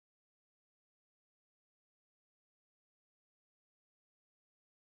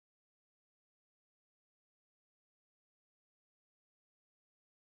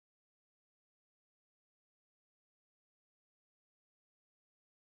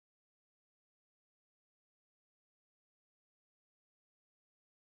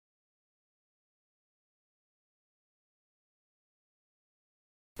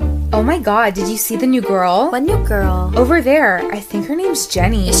Oh my god, did you see the new girl? What new girl? Over there. I think her name's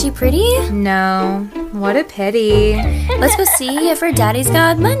Jenny. Is she pretty? No. What a pity. Let's go see if her daddy's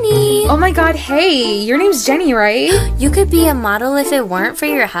got money. Oh my god, hey, your name's Jenny, right? You could be a model if it weren't for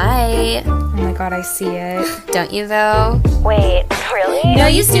your height. Oh my god, I see it. Don't you though? Wait, really? No,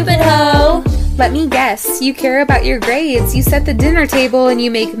 you stupid hoe! Let me guess, you care about your grades, you set the dinner table, and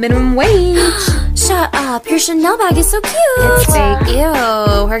you make minimum wage. Shut up, your Chanel bag is so cute! It's fake.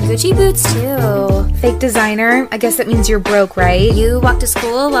 Ew, her Gucci boots too. Fake designer? I guess that means you're broke, right? You walk to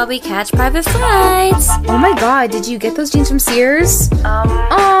school while we catch private flights. Oh my god, did you get those jeans from Sears?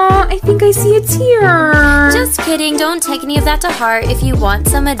 Aw, I think I see a tear. Just kidding, don't take any of that to heart. If you want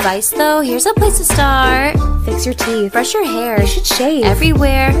some advice though, here's a place to start. Fix your teeth. Brush your hair. You should shave.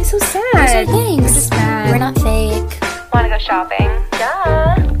 Everywhere. Why so sad? Those are things. We're just mad. We're not fake. Wanna go shopping?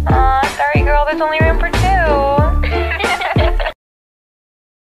 Duh. Sorry girl, there's only room for two.